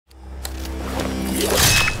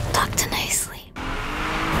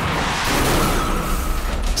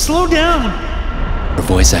Slow down! Her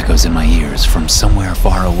voice echoes in my ears from somewhere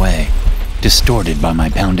far away, distorted by my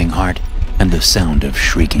pounding heart and the sound of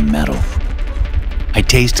shrieking metal. I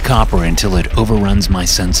taste copper until it overruns my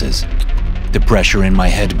senses. The pressure in my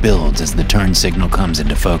head builds as the turn signal comes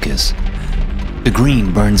into focus. The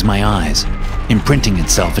green burns my eyes, imprinting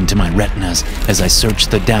itself into my retinas as I search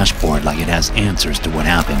the dashboard like it has answers to what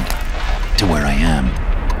happened, to where I am.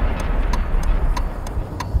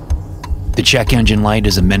 The check engine light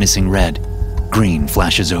is a menacing red. Green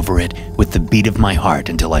flashes over it with the beat of my heart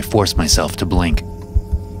until I force myself to blink.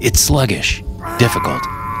 It's sluggish, difficult,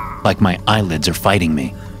 like my eyelids are fighting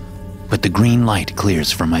me. But the green light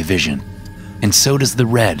clears from my vision, and so does the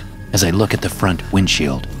red as I look at the front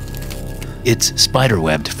windshield. It's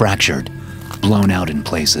spiderwebbed, fractured, blown out in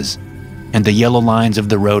places, and the yellow lines of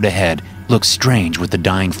the road ahead look strange with the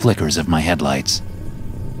dying flickers of my headlights.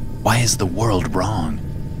 Why is the world wrong?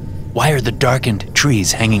 Why are the darkened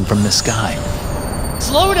trees hanging from the sky?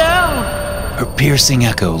 Slow down! Her piercing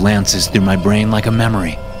echo lances through my brain like a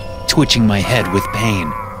memory, twitching my head with pain,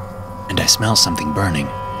 and I smell something burning.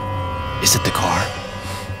 Is it the car?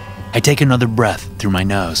 I take another breath through my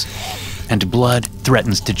nose, and blood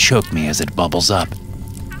threatens to choke me as it bubbles up.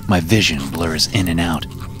 My vision blurs in and out.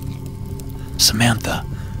 Samantha,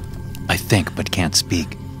 I think but can't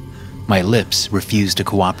speak. My lips refuse to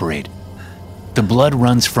cooperate. The blood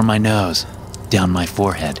runs from my nose, down my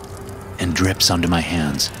forehead, and drips onto my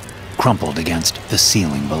hands, crumpled against the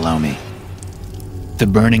ceiling below me. The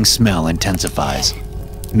burning smell intensifies,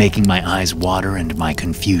 making my eyes water and my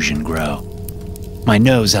confusion grow. My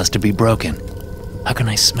nose has to be broken. How can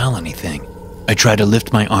I smell anything? I try to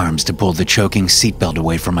lift my arms to pull the choking seatbelt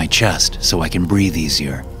away from my chest so I can breathe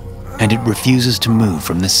easier, and it refuses to move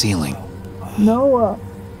from the ceiling. Noah.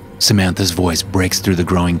 Samantha's voice breaks through the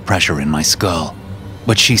growing pressure in my skull,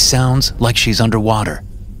 but she sounds like she's underwater,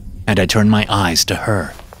 and I turn my eyes to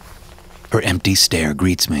her. Her empty stare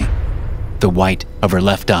greets me, the white of her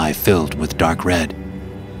left eye filled with dark red.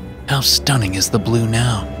 How stunning is the blue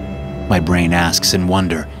now? My brain asks in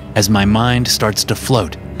wonder as my mind starts to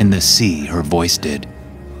float in the sea her voice did.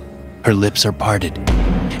 Her lips are parted,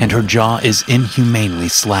 and her jaw is inhumanely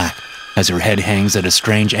slack as her head hangs at a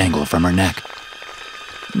strange angle from her neck.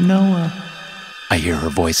 Noah. I hear her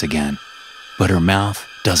voice again, but her mouth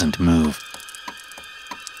doesn't move.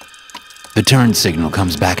 The turn signal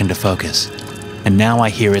comes back into focus, and now I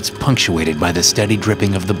hear it's punctuated by the steady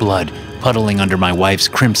dripping of the blood puddling under my wife's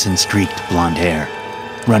crimson-streaked blonde hair,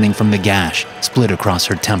 running from the gash split across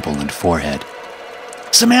her temple and forehead.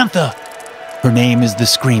 Samantha! Her name is the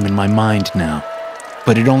scream in my mind now,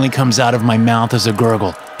 but it only comes out of my mouth as a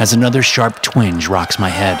gurgle as another sharp twinge rocks my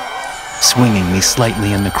head, swinging me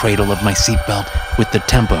slightly in the cradle of my seatbelt with the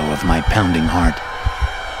tempo of my pounding heart.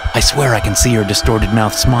 I swear I can see her distorted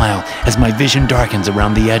mouth smile as my vision darkens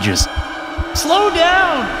around the edges. Slow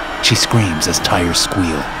down! She screams as tires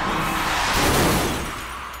squeal.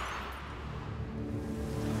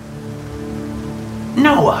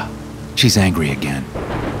 Noah! She's angry again.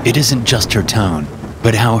 It isn't just her tone,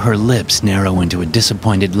 but how her lips narrow into a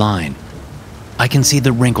disappointed line. I can see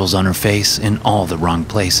the wrinkles on her face in all the wrong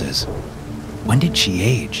places. When did she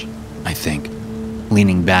age? I think,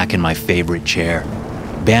 leaning back in my favorite chair,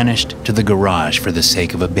 banished to the garage for the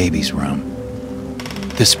sake of a baby's room.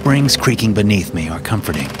 The springs creaking beneath me are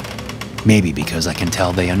comforting, maybe because I can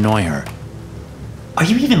tell they annoy her. Are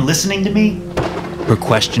you even listening to me? Her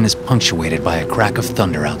question is punctuated by a crack of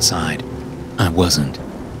thunder outside. I wasn't.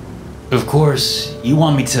 Of course, you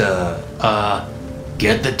want me to,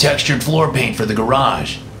 get the textured floor paint for the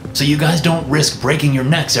garage, so you guys don't risk breaking your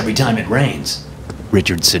necks every time it rains.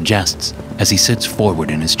 Richard suggests as he sits forward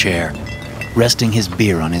in his chair, resting his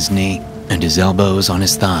beer on his knee and his elbows on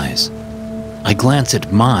his thighs. I glance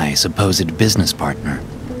at my supposed business partner,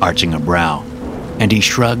 arching a brow, and he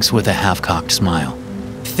shrugs with a half-cocked smile.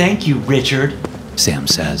 Thank you, Richard, Sam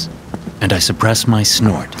says, and I suppress my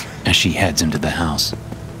snort as she heads into the house,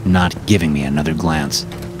 not giving me another glance.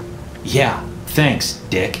 Yeah, thanks,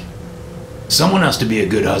 Dick. Someone has to be a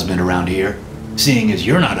good husband around here, seeing as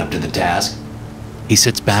you're not up to the task. He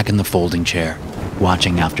sits back in the folding chair,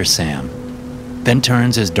 watching after Sam, then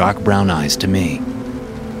turns his dark brown eyes to me.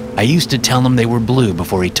 I used to tell him they were blue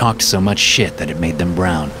before he talked so much shit that it made them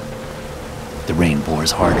brown. The rain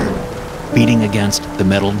pours harder, beating against the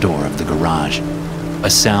metal door of the garage, a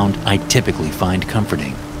sound I typically find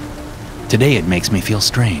comforting. Today it makes me feel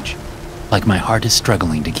strange, like my heart is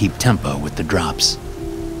struggling to keep tempo with the drops.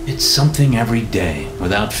 It's something every day,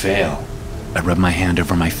 without fail. I rub my hand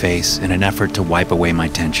over my face in an effort to wipe away my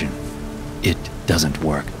tension. It doesn't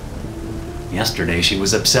work. Yesterday she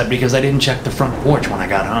was upset because I didn't check the front porch when I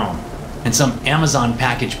got home. And some Amazon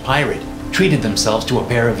package pirate treated themselves to a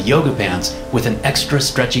pair of yoga pants with an extra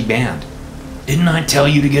stretchy band. Didn't I tell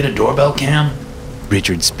you to get a doorbell cam?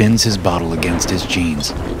 Richard spins his bottle against his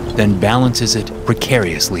jeans, then balances it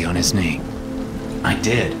precariously on his knee. I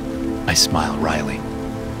did. I smile wryly.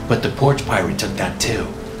 But the porch pirate took that too.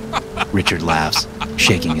 Richard laughs,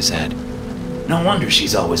 shaking his head. No wonder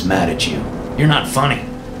she's always mad at you. You're not funny.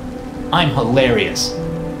 I'm hilarious.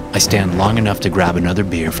 I stand long enough to grab another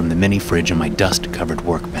beer from the mini fridge on my dust-covered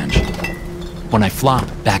workbench. When I flop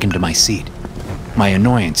back into my seat, my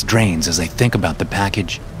annoyance drains as I think about the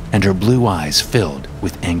package and her blue eyes filled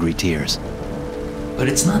with angry tears. But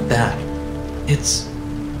it's not that. It's...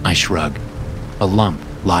 I shrug, a lump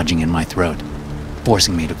lodging in my throat,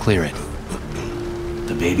 forcing me to clear it.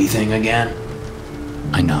 The baby thing again?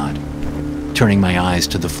 I nod, turning my eyes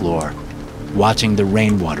to the floor, watching the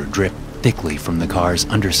rainwater drip thickly from the car's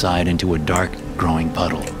underside into a dark, growing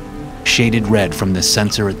puddle, shaded red from the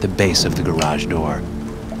sensor at the base of the garage door.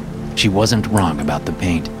 She wasn't wrong about the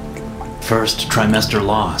paint. First trimester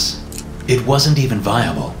loss. It wasn't even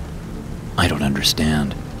viable. I don't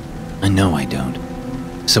understand. I know I don't.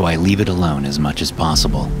 So I leave it alone as much as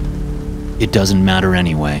possible. It doesn't matter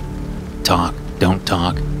anyway. Talk, don't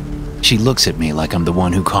talk. She looks at me like I'm the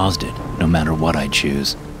one who caused it, no matter what I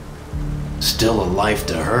choose. Still a life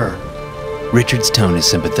to her. Richard's tone is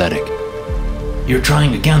sympathetic. You're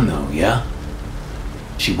trying again though, yeah?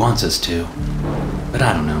 She wants us to. But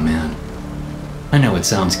I don't know, man. I know it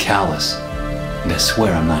sounds callous, and I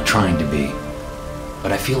swear I'm not trying to be.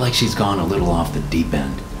 But I feel like she's gone a little off the deep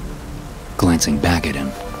end. Glancing back at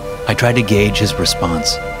him, I try to gauge his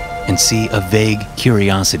response and see a vague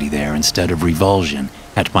curiosity there instead of revulsion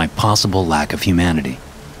at my possible lack of humanity.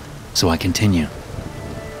 So I continue.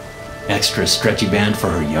 Extra stretchy band for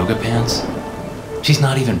her yoga pants? She's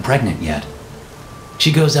not even pregnant yet.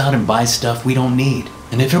 She goes out and buys stuff we don't need.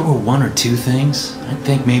 And if it were one or two things, I'd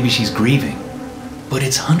think maybe she's grieving. But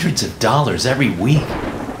it's hundreds of dollars every week.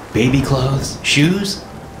 Baby clothes, shoes.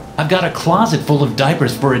 I've got a closet full of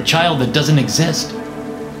diapers for a child that doesn't exist.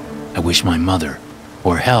 I wish my mother,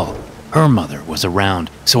 or hell, her mother was around,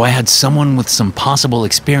 so I had someone with some possible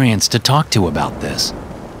experience to talk to about this.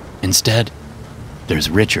 Instead, there's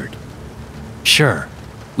Richard. Sure,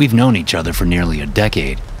 we've known each other for nearly a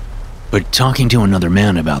decade, but talking to another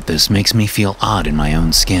man about this makes me feel odd in my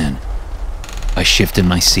own skin. I shift in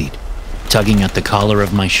my seat, tugging at the collar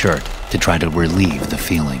of my shirt to try to relieve the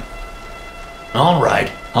feeling. All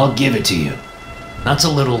right, I'll give it to you. That's a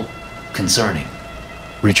little concerning.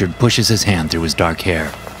 Richard pushes his hand through his dark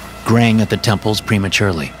hair, graying at the temples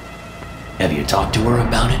prematurely. Have you talked to her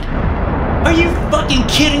about it? Are you fucking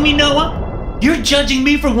kidding me, Noah? You're judging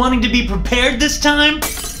me for wanting to be prepared this time?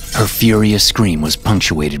 Her furious scream was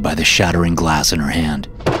punctuated by the shattering glass in her hand.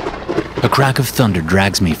 A crack of thunder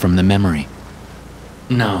drags me from the memory.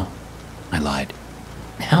 No, I lied.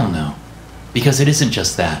 hell no. Because it isn't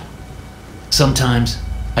just that. Sometimes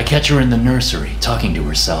I catch her in the nursery talking to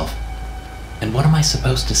herself. And what am I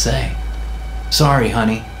supposed to say? Sorry,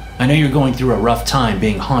 honey. I know you're going through a rough time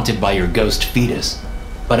being haunted by your ghost fetus.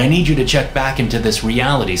 But I need you to check back into this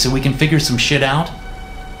reality so we can figure some shit out.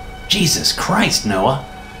 Jesus Christ, Noah.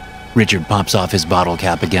 Richard pops off his bottle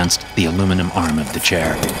cap against the aluminum arm of the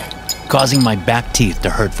chair, causing my back teeth to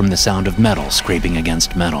hurt from the sound of metal scraping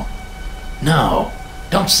against metal. No,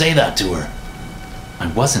 don't say that to her. I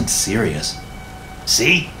wasn't serious.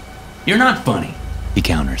 See? You're not funny, He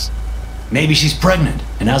counters. Maybe she's pregnant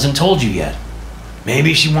and hasn't told you yet.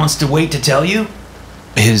 Maybe she wants to wait to tell you?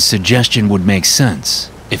 His suggestion would make sense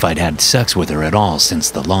if I'd had sex with her at all since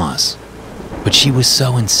the loss. But she was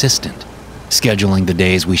so insistent, scheduling the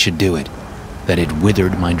days we should do it, that it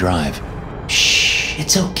withered my drive. Shh,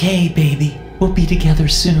 it's okay, baby. We'll be together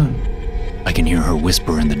soon. I can hear her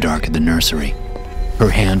whisper in the dark of the nursery, her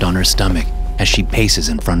hand on her stomach as she paces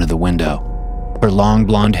in front of the window, her long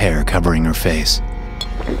blonde hair covering her face.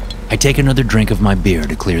 I take another drink of my beer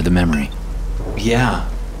to clear the memory. Yeah,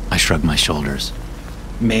 I shrug my shoulders.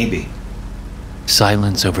 maybe.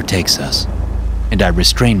 Silence overtakes us, and I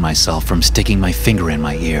restrain myself from sticking my finger in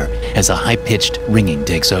my ear as a high-pitched ringing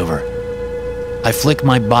takes over. I flick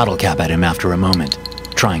my bottle cap at him after a moment,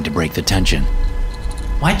 trying to break the tension.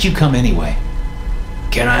 Why'd you come anyway?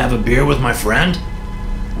 Can I have a beer with my friend?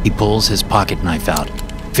 He pulls his pocket knife out,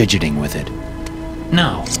 fidgeting with it.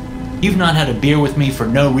 No. You've not had a beer with me for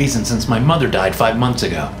no reason since my mother died 5 months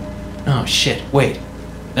ago. Oh shit, wait.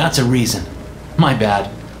 That's a reason. My bad.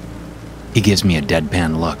 He gives me a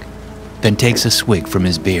deadpan look, then takes a swig from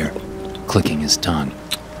his beer, clicking his tongue.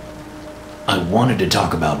 I wanted to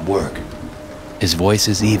talk about work. His voice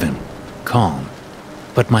is even, calm,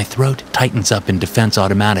 but my throat tightens up in defense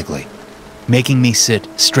automatically, making me sit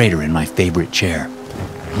straighter in my favorite chair.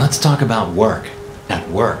 Let's talk about work. At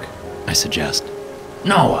work, I suggest.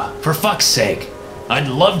 Noah, for fuck's sake. I'd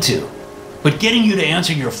love to. But getting you to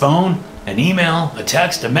answer your phone, an email, a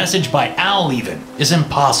text, a message by owl even, is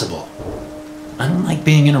impossible. I don't like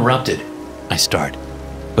being interrupted. I start,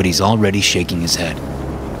 but he's already shaking his head.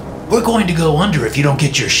 We're going to go under if you don't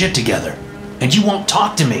get your shit together. And you won't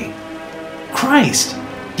talk to me. Christ,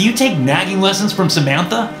 do you take nagging lessons from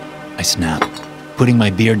Samantha? I snap, putting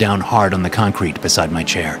my beer down hard on the concrete beside my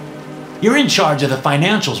chair. You're in charge of the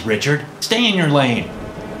financials, Richard. Stay in your lane.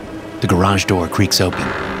 The garage door creaks open,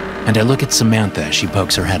 and I look at Samantha as she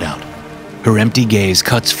pokes her head out. Her empty gaze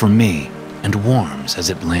cuts from me and warms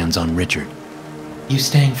as it lands on Richard. You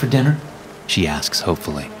staying for dinner? She asks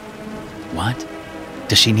hopefully. What?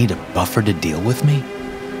 Does she need a buffer to deal with me?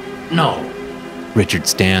 No. Richard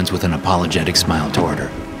stands with an apologetic smile toward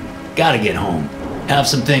her. Gotta get home. Have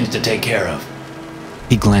some things to take care of.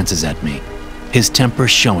 He glances at me, his temper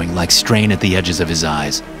showing like strain at the edges of his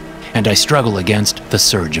eyes, and I struggle against the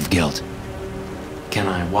surge of guilt. Can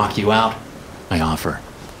I walk you out? I offer,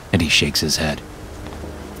 and he shakes his head.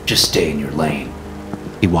 Just stay in your lane.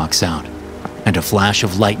 He walks out, and a flash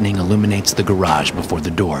of lightning illuminates the garage before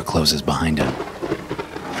the door closes behind him.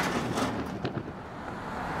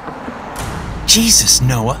 Jesus,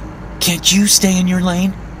 Noah, can't you stay in your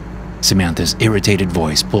lane? Samantha's irritated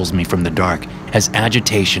voice pulls me from the dark as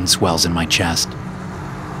agitation swells in my chest.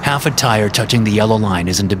 Half a tire touching the yellow line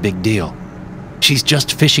isn't a big deal. She's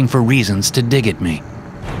just fishing for reasons to dig at me,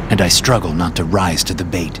 and I struggle not to rise to the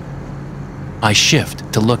bait. I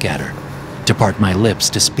shift to look at her, to part my lips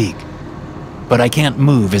to speak, but I can't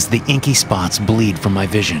move as the inky spots bleed from my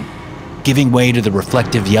vision, giving way to the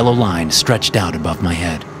reflective yellow line stretched out above my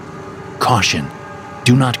head. Caution,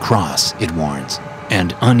 do not cross, it warns,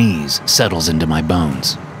 and unease settles into my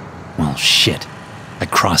bones. Well, shit, I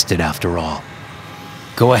crossed it after all.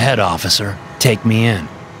 Go ahead, officer, take me in.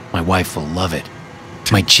 My wife will love it.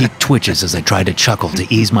 My cheek twitches as I try to chuckle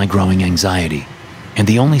to ease my growing anxiety, and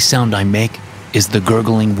the only sound I make is the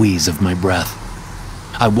gurgling wheeze of my breath.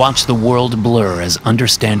 I watch the world blur as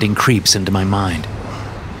understanding creeps into my mind.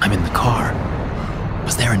 I'm in the car.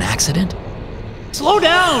 Was there an accident? Slow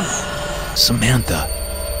down! Samantha.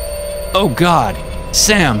 Oh God,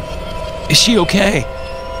 Sam, is she okay?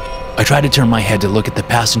 I try to turn my head to look at the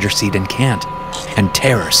passenger seat and can't, and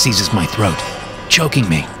terror seizes my throat, choking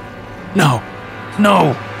me. No,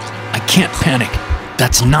 I can't panic.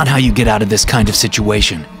 That's not how you get out of this kind of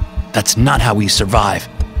situation. That's not how we survive.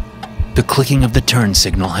 The clicking of the turn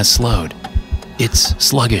signal has slowed. It's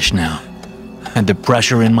sluggish now, and the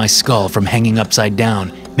pressure in my skull from hanging upside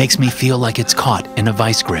down makes me feel like it's caught in a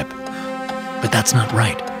vice grip. But that's not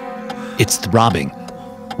right. It's throbbing,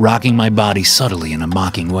 rocking my body subtly in a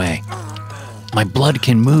mocking way. My blood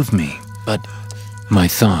can move me, but my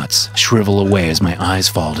thoughts shrivel away as my eyes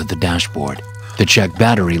fall to the dashboard. The check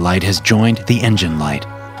battery light has joined the engine light,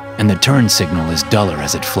 and the turn signal is duller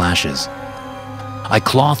as it flashes. I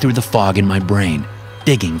claw through the fog in my brain,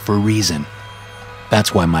 digging for reason.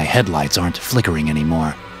 That's why my headlights aren't flickering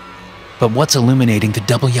anymore. But what's illuminating the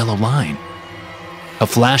double yellow line? A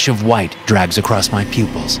flash of white drags across my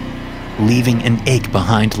pupils, leaving an ache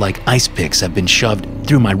behind like ice picks have been shoved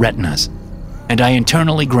through my retinas, and I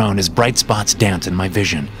internally groan as bright spots dance in my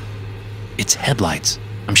vision. It's headlights,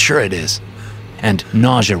 I'm sure it is, and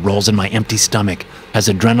nausea rolls in my empty stomach as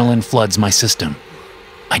adrenaline floods my system.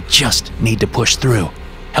 I just need to push through.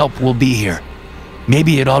 Help will be here.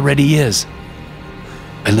 Maybe it already is.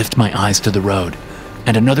 I lift my eyes to the road,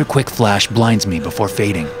 and another quick flash blinds me before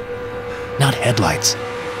fading. Not headlights,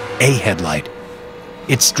 a headlight.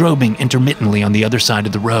 It's strobing intermittently on the other side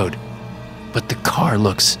of the road, but the car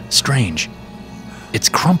looks strange. It's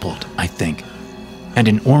crumpled, I think, and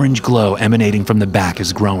an orange glow emanating from the back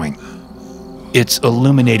is growing. It's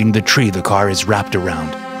illuminating the tree the car is wrapped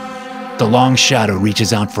around. The long shadow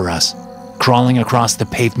reaches out for us, crawling across the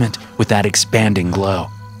pavement with that expanding glow.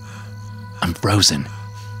 I'm frozen,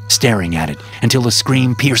 staring at it until a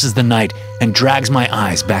scream pierces the night and drags my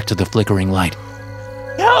eyes back to the flickering light.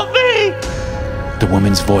 Help me! The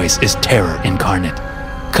woman's voice is terror incarnate,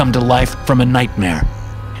 come to life from a nightmare,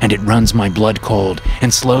 and it runs my blood cold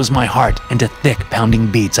and slows my heart into thick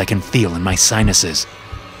pounding beats I can feel in my sinuses.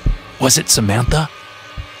 Was it Samantha?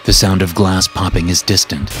 The sound of glass popping is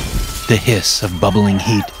distant. The hiss of bubbling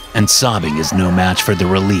heat and sobbing is no match for the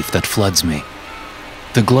relief that floods me.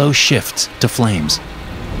 The glow shifts to flames,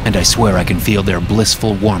 and I swear I can feel their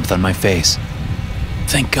blissful warmth on my face.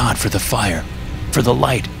 Thank God for the fire, for the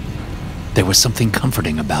light. There was something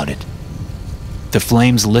comforting about it. The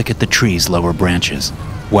flames lick at the tree's lower branches,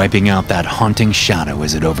 wiping out that haunting shadow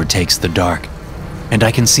as it overtakes the dark, and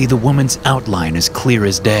I can see the woman's outline as clear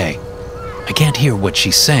as day. I can't hear what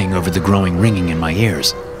she's saying over the growing ringing in my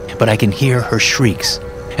ears, but I can hear her shrieks,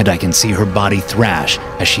 and I can see her body thrash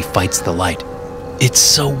as she fights the light. It's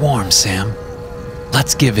so warm, Sam.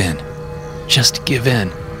 Let's give in. Just give in.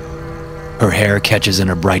 Her hair catches in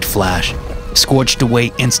a bright flash, scorched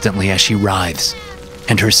away instantly as she writhes,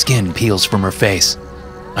 and her skin peels from her face.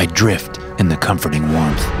 I drift in the comforting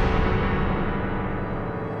warmth.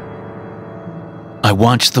 I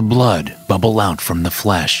watch the blood bubble out from the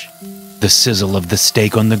flesh, the sizzle of the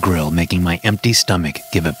steak on the grill making my empty stomach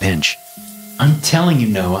give a pinch. I'm telling you,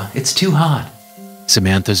 Noah, it's too hot.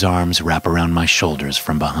 Samantha's arms wrap around my shoulders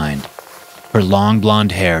from behind, her long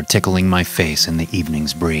blonde hair tickling my face in the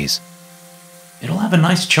evening's breeze. It'll have a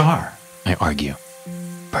nice char, I argue.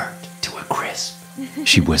 burnt to a crisp.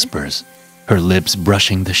 She whispers, her lips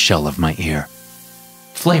brushing the shell of my ear.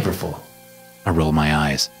 Flavorful. I roll my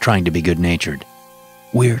eyes, trying to be good-natured.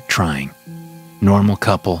 We're trying. Normal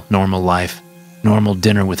couple, normal life, normal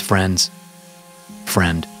dinner with friends.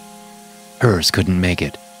 Friend. Hers couldn't make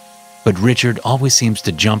it, but Richard always seems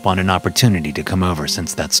to jump on an opportunity to come over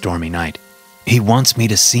since that stormy night. He wants me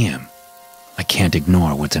to see him. I can't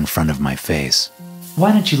ignore what's in front of my face.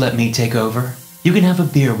 Why don't you let me take over? You can have a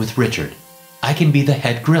beer with Richard. I can be the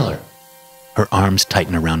head griller. Her arms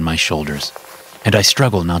tighten around my shoulders, and I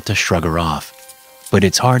struggle not to shrug her off. But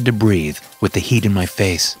it's hard to breathe with the heat in my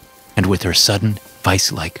face and with her sudden,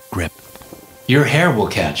 vice-like grip. Your hair will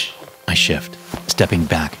catch. I shift, stepping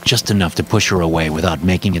back just enough to push her away without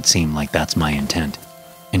making it seem like that's my intent.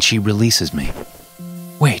 And she releases me.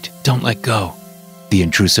 Wait, don't let go. The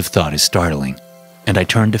intrusive thought is startling, and I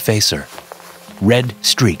turn to face her. Red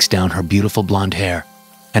streaks down her beautiful blonde hair,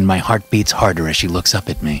 and my heart beats harder as she looks up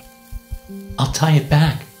at me. I'll tie it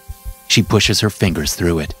back. She pushes her fingers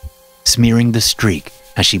through it, smearing the streak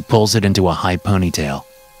as she pulls it into a high ponytail.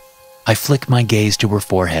 I flick my gaze to her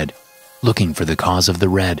forehead, looking for the cause of the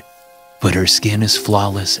red, but her skin is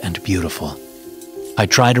flawless and beautiful. I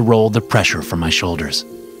try to roll the pressure from my shoulders.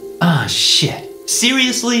 Ah, shit.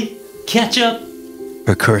 Seriously? Ketchup?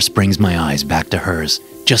 Her curse brings my eyes back to hers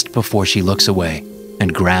just before she looks away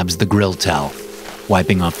and grabs the grill towel,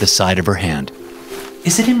 wiping off the side of her hand.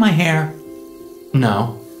 Is it in my hair?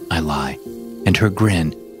 No. I lie, and her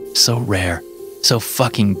grin, so rare, so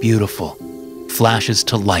fucking beautiful, flashes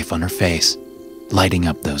to life on her face, lighting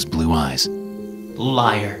up those blue eyes.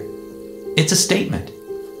 Liar. It's a statement.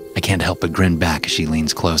 I can't help but grin back as she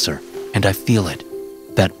leans closer, and I feel it,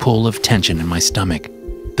 that pull of tension in my stomach,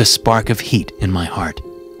 the spark of heat in my heart.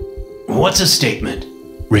 What's a statement?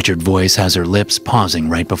 Richard's voice has her lips pausing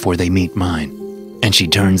right before they meet mine, and she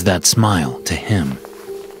turns that smile to him.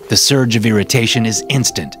 The surge of irritation is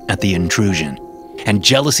instant at the intrusion, and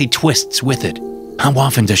jealousy twists with it. How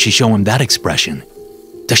often does she show him that expression?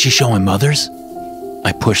 Does she show him others?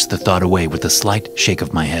 I push the thought away with a slight shake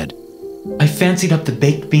of my head. I fancied up the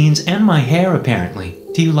baked beans and my hair, apparently.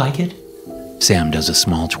 Do you like it? Sam does a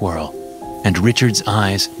small twirl, and Richard's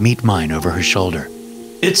eyes meet mine over her shoulder.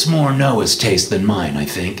 It's more Noah's taste than mine, I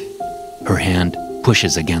think. Her hand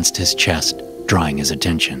pushes against his chest, drawing his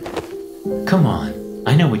attention. Come on,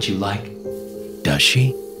 I know what you like. Does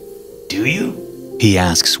she? Do you? He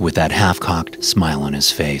asks with that half-cocked smile on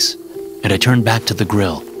his face, and I turn back to the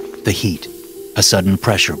grill, the heat, a sudden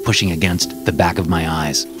pressure pushing against the back of my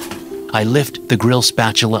eyes. I lift the grill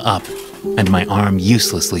spatula up, and my arm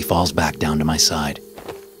uselessly falls back down to my side.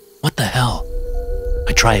 What the hell?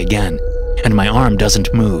 I try again, and my arm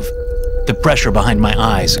doesn't move. The pressure behind my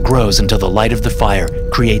eyes grows until the light of the fire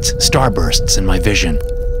creates starbursts in my vision.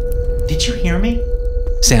 Did you hear me?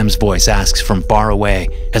 Sam's voice asks from far away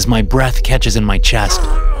as my breath catches in my chest,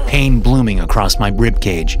 pain blooming across my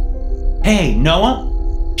ribcage. Hey,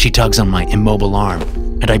 Noah? She tugs on my immobile arm,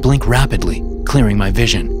 and I blink rapidly, clearing my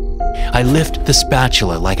vision. I lift the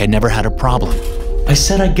spatula like I never had a problem. I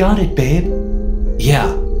said I got it, babe.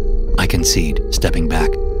 Yeah, I concede, stepping back.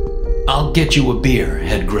 I'll get you a beer,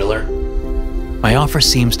 head griller. My offer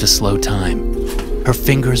seems to slow time. Her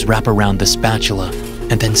fingers wrap around the spatula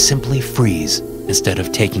and then simply freeze instead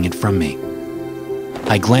of taking it from me.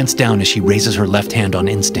 I glance down as she raises her left hand on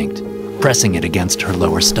instinct, pressing it against her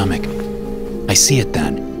lower stomach. I see it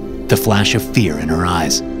then, the flash of fear in her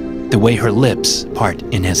eyes, the way her lips part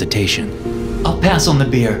in hesitation. I'll pass on the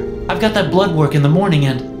beer. I've got that blood work in the morning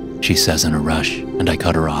and... She says in a rush, and I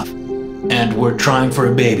cut her off. And we're trying for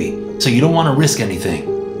a baby, so you don't want to risk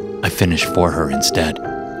anything. I finish for her instead,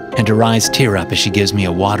 and her eyes tear up as she gives me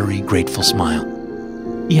a watery, grateful smile.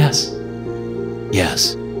 Yes,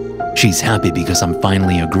 Yes, she's happy because I'm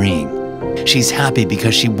finally agreeing. She's happy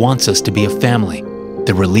because she wants us to be a family.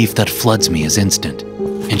 The relief that floods me is instant,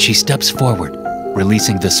 and she steps forward,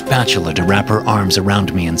 releasing the spatula to wrap her arms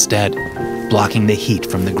around me instead, blocking the heat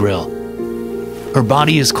from the grill. Her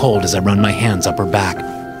body is cold as I run my hands up her back,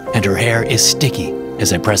 and her hair is sticky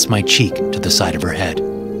as I press my cheek to the side of her head.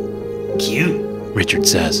 Cute, Richard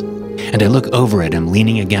says, and I look over at him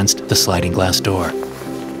leaning against the sliding glass door.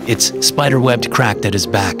 It's spider-webbed cracked at his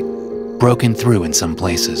back, broken through in some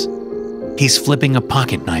places. He's flipping a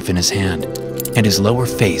pocket knife in his hand, and his lower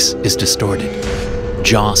face is distorted,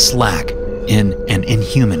 jaw slack in an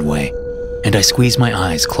inhuman way, and I squeeze my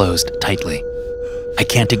eyes closed tightly. I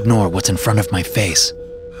can't ignore what's in front of my face.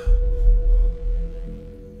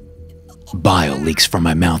 Bile leaks from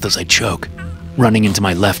my mouth as I choke, running into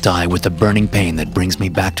my left eye with a burning pain that brings me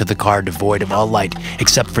back to the car devoid of all light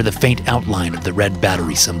except for the faint outline of the red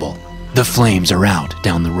battery symbol. The flames are out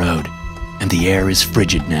down the road, and the air is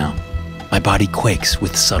frigid now. My body quakes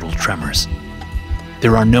with subtle tremors.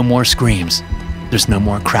 There are no more screams. There's no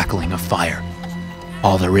more crackling of fire.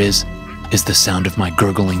 All there is the sound of my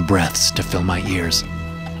gurgling breaths to fill my ears,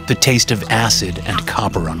 the taste of acid and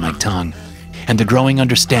copper on my tongue, and the growing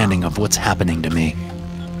understanding of what's happening to me.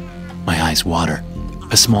 My eyes water,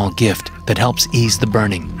 a small gift that helps ease the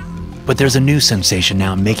burning, but there's a new sensation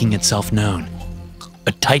now making itself known.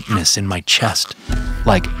 A tightness in my chest,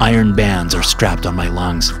 like iron bands are strapped on my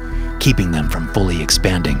lungs, keeping them from fully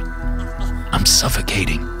expanding. I'm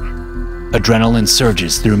suffocating. Adrenaline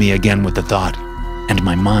surges through me again with the thought, and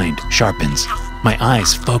my mind sharpens. My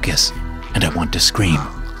eyes focus, and I want to scream.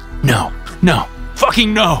 No, no,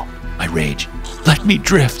 fucking no, I rage. Let me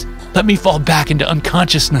drift. Let me fall back into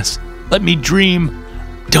unconsciousness. Let me dream.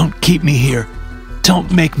 Don't keep me here.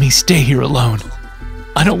 Don't make me stay here alone.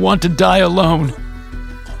 I don't want to die alone.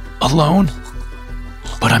 Alone?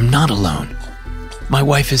 But I'm not alone. My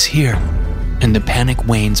wife is here, and the panic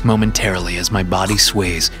wanes momentarily as my body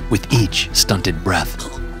sways with each stunted breath.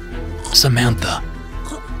 Samantha.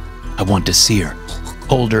 I want to see her,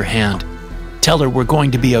 hold her hand, tell her we're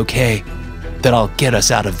going to be okay, that I'll get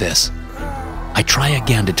us out of this. I try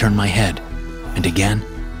again to turn my head, and again,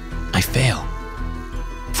 I fail.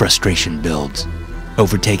 Frustration builds,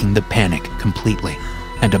 overtaking the panic completely,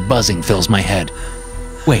 and a buzzing fills my head.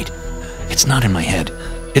 Wait, it's not in my head.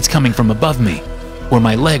 It's coming from above me, where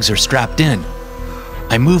my legs are strapped in.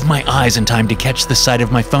 I move my eyes in time to catch the side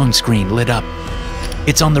of my phone screen lit up.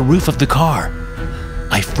 It's on the roof of the car.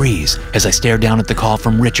 I freeze as I stare down at the call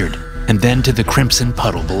from Richard, and then to the crimson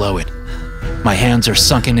puddle below it. My hands are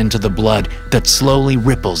sunken into the blood that slowly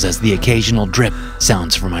ripples as the occasional drip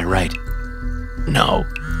sounds from my right. No.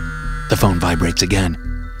 The phone vibrates again,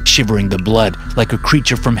 shivering the blood like a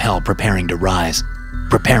creature from hell preparing to rise,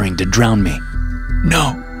 preparing to drown me.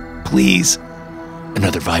 No, please.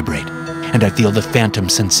 Another vibrate, and I feel the phantom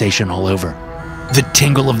sensation all over. The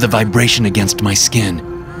tingle of the vibration against my skin,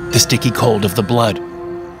 the sticky cold of the blood.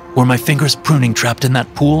 Were my fingers pruning trapped in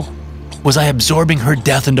that pool? Was I absorbing her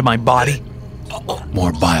death into my body?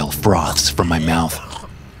 More bile froths from my mouth,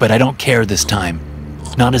 but I don't care this time.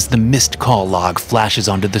 Not as the missed call log flashes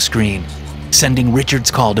onto the screen, sending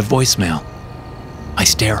Richard's call to voicemail. I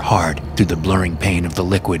stare hard through the blurring pain of the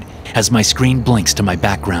liquid as my screen blinks to my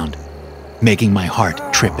background, making my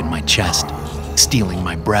heart trip in my chest, stealing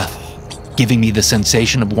my breath, giving me the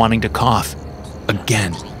sensation of wanting to cough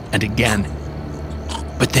again and again.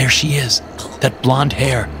 But there she is, that blonde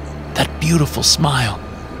hair, that beautiful smile.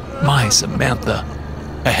 My Samantha.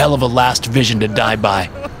 A hell of a last vision to die by,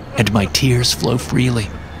 and my tears flow freely,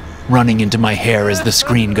 running into my hair as the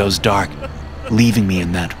screen goes dark, leaving me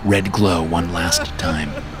in that red glow one last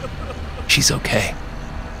time. She's okay.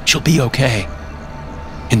 She'll be okay.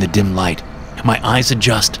 In the dim light, my eyes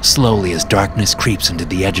adjust slowly as darkness creeps into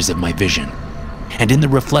the edges of my vision, and in the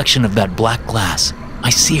reflection of that black glass,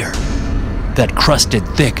 I see her. That crusted,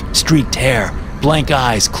 thick, streaked hair, blank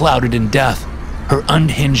eyes clouded in death, her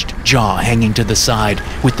unhinged jaw hanging to the side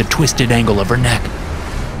with the twisted angle of her neck.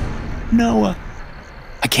 Noah.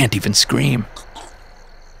 I can't even scream.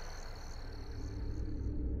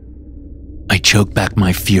 I choke back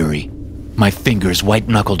my fury, my fingers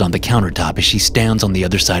white-knuckled on the countertop as she stands on the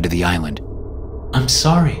other side of the island. I'm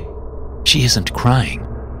sorry. She isn't crying.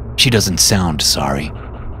 She doesn't sound sorry.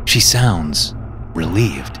 She sounds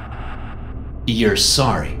relieved. You're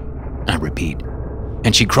sorry, I repeat,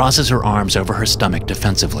 and she crosses her arms over her stomach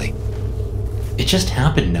defensively. It just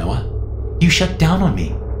happened, Noah. You shut down on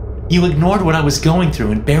me. You ignored what I was going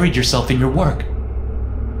through and buried yourself in your work.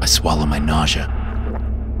 I swallow my nausea.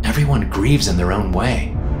 Everyone grieves in their own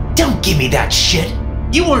way. Don't give me that shit!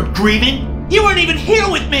 You weren't grieving! You weren't even here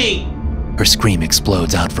with me! Her scream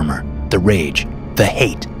explodes out from her, the rage, the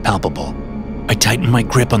hate palpable. I tighten my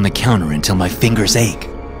grip on the counter until my fingers ache.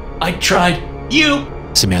 I tried. You!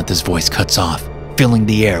 Samantha's voice cuts off, filling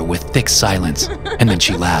the air with thick silence, and then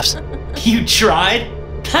she laughs. You tried?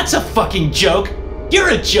 That's a fucking joke! You're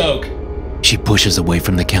a joke! She pushes away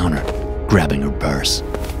from the counter, grabbing her purse.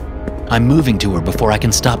 I'm moving to her before I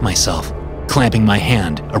can stop myself, clamping my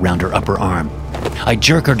hand around her upper arm. I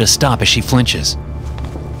jerk her to stop as she flinches.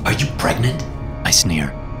 Are you pregnant? I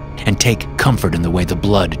sneer, and take comfort in the way the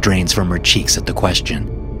blood drains from her cheeks at the question.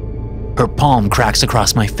 Her palm cracks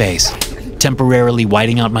across my face, temporarily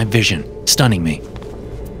whiting out my vision, stunning me.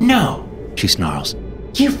 No, she snarls.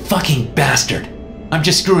 You fucking bastard! I'm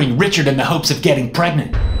just screwing Richard in the hopes of getting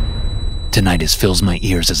pregnant. Tinnitus fills my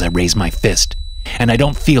ears as I raise my fist, and I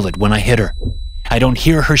don't feel it when I hit her. I don't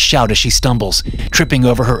hear her shout as she stumbles, tripping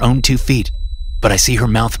over her own 2 feet, but I see her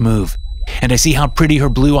mouth move, and I see how pretty her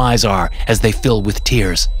blue eyes are as they fill with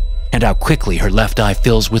tears, and how quickly her left eye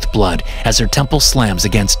fills with blood as her temple slams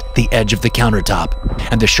against the edge of the countertop,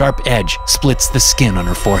 and the sharp edge splits the skin on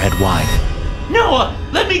her forehead wide. Noah,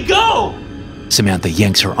 let me go! Samantha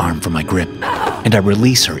yanks her arm from my grip, and I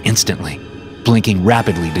release her instantly, blinking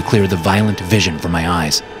rapidly to clear the violent vision from my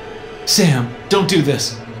eyes. Sam, don't do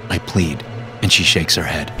this. I plead, and she shakes her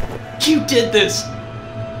head. You did this!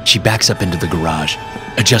 She backs up into the garage,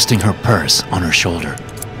 adjusting her purse on her shoulder.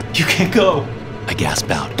 You can't go! I gasp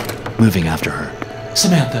out, moving after her.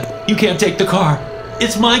 Samantha, you can't take the car.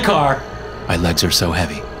 It's my car! My legs are so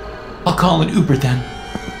heavy. I'll call an Uber then.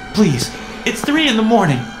 Please, It's 3 in the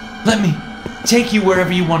morning. let me take you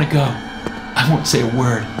wherever you want to go. I won't say a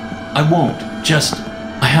word. I won't. Just,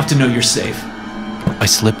 I have to know you're safe. I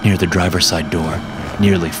slip near the driver's side door,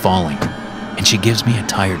 nearly falling, and she gives me a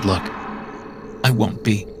tired look. I won't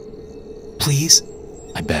be. Please?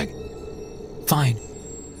 I beg. Fine,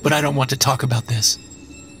 but I don't want to talk about this.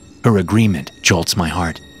 Her agreement jolts my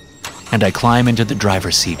heart, and I climb into the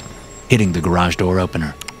driver's seat, hitting the garage door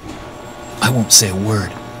opener. I won't say a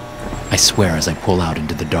word, I swear as I pull out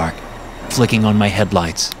into the dark, flicking on my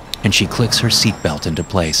headlights, and she clicks her seatbelt into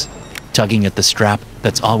place, tugging at the strap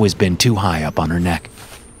that's always been too high up on her neck.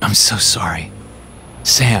 I'm so sorry.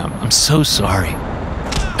 Sam, I'm so sorry.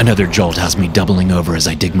 Another jolt has me doubling over as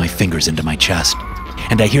I dig my fingers into my chest,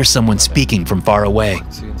 and I hear someone speaking from far away.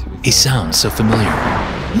 He sounds so familiar.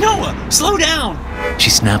 Noah, slow down! She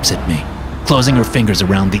snaps at me, closing her fingers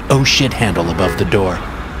around the oh shit handle above the door.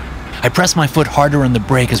 I press my foot harder on the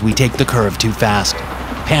brake as we take the curve too fast.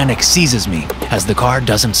 Panic seizes me as the car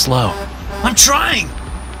doesn't slow. I'm trying!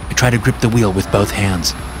 I try to grip the wheel with both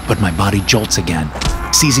hands, but my body jolts again,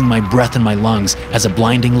 seizing my breath in my lungs as a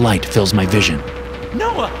blinding light fills my vision.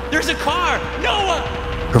 Noah, there's a car! Noah!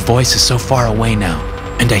 Her voice is so far away now,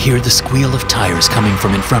 and I hear the squeal of tires coming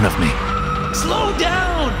from in front of me. Slow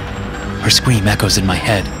down! Her scream echoes in my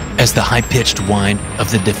head as the high-pitched whine of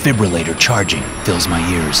the defibrillator charging fills my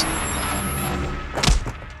ears.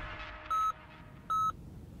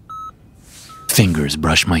 Fingers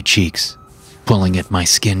brush my cheeks, pulling at my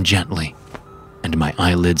skin gently, and my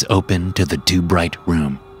eyelids open to the too bright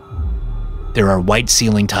room. There are white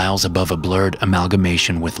ceiling tiles above a blurred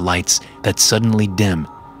amalgamation with lights that suddenly dim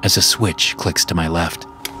as a switch clicks to my left.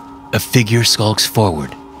 A figure skulks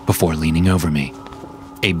forward before leaning over me.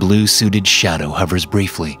 A blue-suited shadow hovers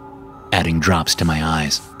briefly, adding drops to my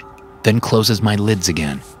eyes, then closes my lids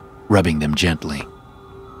again, rubbing them gently.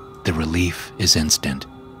 The relief is instant,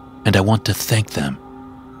 and I want to thank them,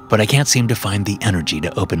 but I can't seem to find the energy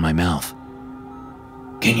to open my mouth.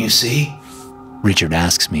 Can you see? Richard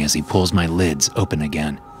asks me as he pulls my lids open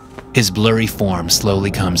again. His blurry form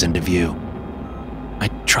slowly comes into view. I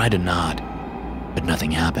try to nod, but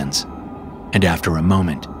nothing happens, and after a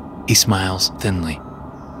moment, he smiles thinly.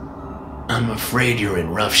 I'm afraid you're in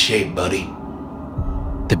rough shape, buddy.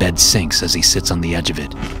 The bed sinks as he sits on the edge of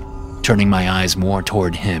it, turning my eyes more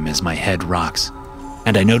toward him as my head rocks,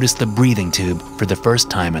 and I notice the breathing tube for the first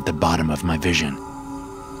time at the bottom of my vision.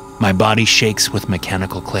 My body shakes with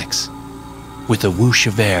mechanical clicks. With a whoosh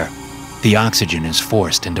of air, the oxygen is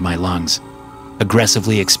forced into my lungs,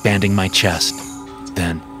 aggressively expanding my chest,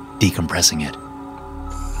 then decompressing it.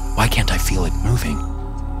 Why can't I feel it moving?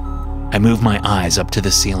 I move my eyes up to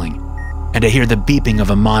the ceiling, and I hear the beeping of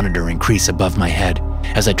a monitor increase above my head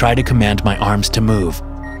as I try to command my arms to move,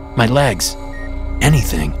 my legs,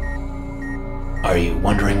 anything. Are you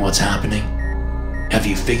wondering what's happening? Have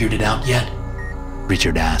you figured it out yet?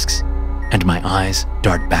 Richard asks, and my eyes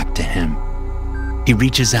dart back to him. He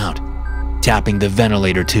reaches out, tapping the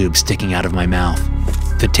ventilator tube sticking out of my mouth.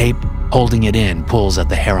 The tape holding it in pulls at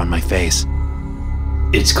the hair on my face.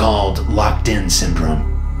 It's called locked-in syndrome.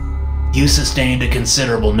 You sustained a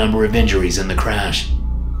considerable number of injuries in the crash,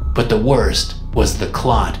 but the worst was the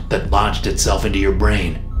clot that lodged itself into your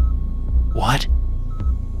brain. What?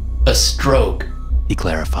 A stroke, He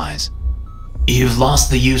clarifies. You've lost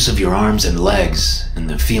the use of your arms and legs and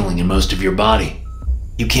the feeling in most of your body.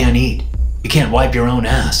 You can't eat. You can't wipe your own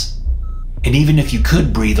ass. And even if you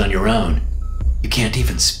could breathe on your own, you can't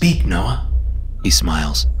even speak, Noah. He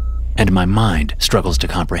smiles, and my mind struggles to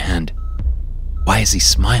comprehend. Why is he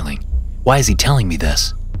smiling? Why is he telling me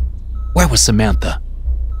this? Where was Samantha?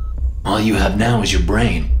 All you have now is your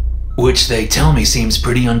brain, which they tell me seems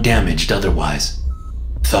pretty undamaged otherwise.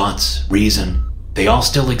 Thoughts, reason, they all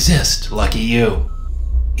still exist, lucky you.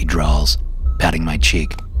 He drawls, patting my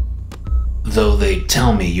cheek. Though they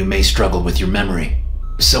tell me you may struggle with your memory,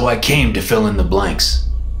 so I came to fill in the blanks.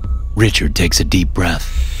 Richard takes a deep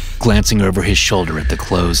breath, glancing over his shoulder at the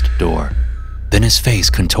closed door. Then his face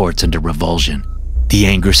contorts into revulsion. The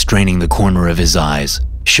anger straining the corner of his eyes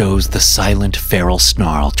shows the silent, feral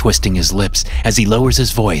snarl twisting his lips as he lowers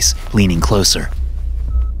his voice, leaning closer.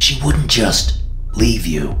 She wouldn't just leave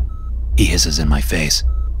you, he hisses in my face.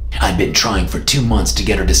 I've been trying for 2 months to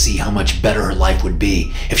get her to see how much better her life would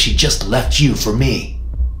be if she just left you for me,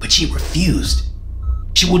 but she refused.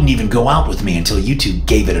 She wouldn't even go out with me until you two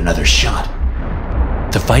gave it another shot.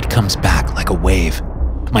 The fight comes back like a wave.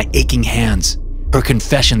 My aching hands, her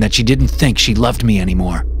confession that she didn't think she loved me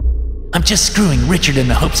anymore. I'm just screwing Richard in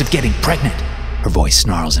the hopes of getting pregnant, her voice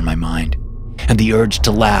snarls in my mind, and the urge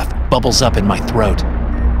to laugh bubbles up in my throat.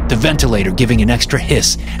 The ventilator giving an extra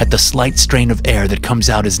hiss at the slight strain of air that comes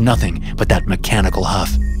out as nothing but that mechanical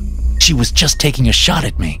huff. She was just taking a shot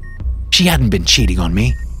at me. She hadn't been cheating on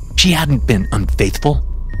me. She hadn't been unfaithful.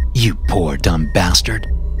 You poor dumb bastard.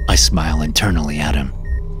 I smile internally at him.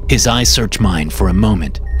 His eyes search mine for a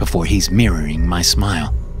moment before he's mirroring my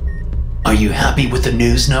smile. Are you happy with the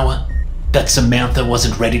news, Noah? That Samantha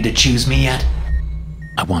wasn't ready to choose me yet?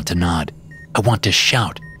 I want to nod. I want to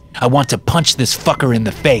shout. I want to punch this fucker in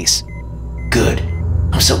the face. Good.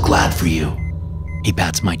 I'm so glad for you. He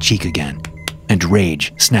pats my cheek again, and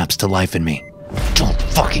rage snaps to life in me. Don't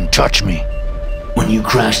fucking touch me. When you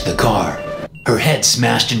crashed the car, her head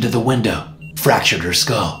smashed into the window, fractured her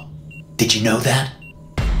skull. Did you know that?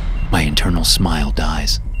 My internal smile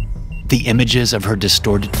dies. The images of her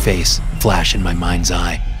distorted face flash in my mind's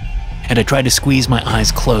eye, and I try to squeeze my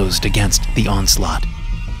eyes closed against the onslaught,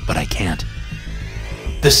 but I can't.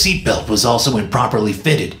 The seatbelt was also improperly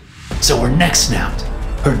fitted, so her neck snapped,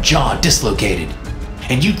 her jaw dislocated,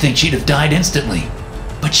 and you'd think she'd have died instantly,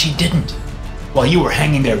 but she didn't. While you were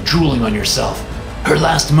hanging there drooling on yourself, her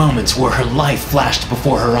last moments where her life flashed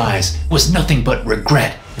before her eyes was nothing but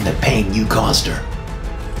regret and the pain you caused her.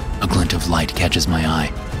 A glint of light catches my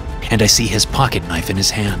eye, and I see his pocket knife in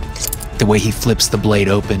his hand, the way he flips the blade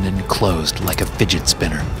open and closed like a fidget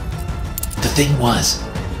spinner. The thing was,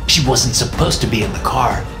 she wasn't supposed to be in the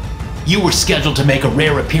car. You were scheduled to make a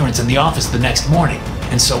rare appearance in the office the next morning,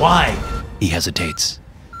 and so He hesitates,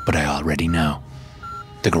 but I already know.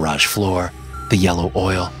 The garage floor, the yellow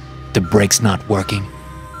oil, the brakes not working.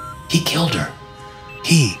 He killed her.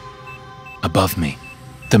 He. Above me,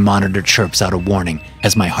 the monitor chirps out a warning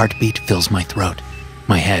as my heartbeat fills my throat,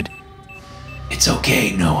 my head. It's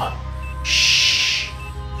okay, Noah. Shh.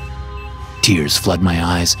 Tears flood my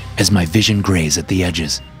eyes as my vision grays at the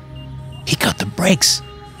edges. He cut the brakes.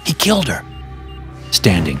 He killed her.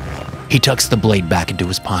 Standing, he tucks the blade back into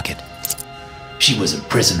his pocket. She was a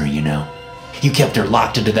prisoner, you know. You kept her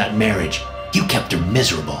locked into that marriage. You kept her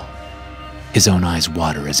miserable. His own eyes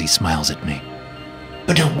water as he smiles at me.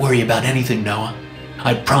 But don't worry about anything, Noah.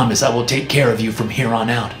 I promise I will take care of you from here on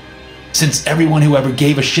out. Since everyone who ever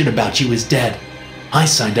gave a shit about you is dead, I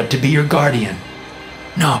signed up to be your guardian.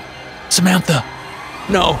 No, Samantha.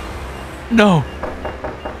 No, no.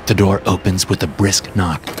 The door opens with a brisk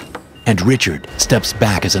knock, and Richard steps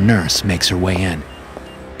back as a nurse makes her way in.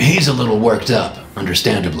 He's a little worked up,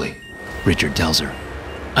 understandably, Richard tells her.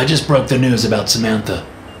 I just broke the news about Samantha,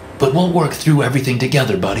 but we'll work through everything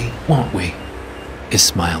together, buddy, won't we? His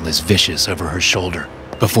smile is vicious over her shoulder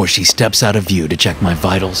before she steps out of view to check my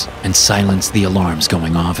vitals and silence the alarms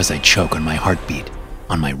going off as I choke on my heartbeat,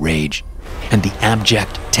 on my rage, and the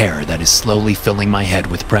abject terror that is slowly filling my head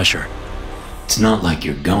with pressure. It's not like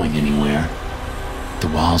you're going anywhere. The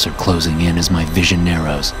walls are closing in as my vision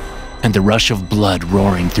narrows, and the rush of blood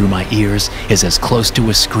roaring through my ears is as close to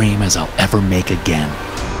a scream as I'll ever make again.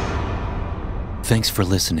 Thanks for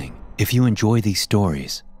listening. If you enjoy these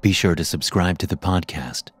stories, be sure to subscribe to the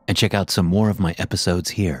podcast and check out some more of my episodes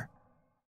here.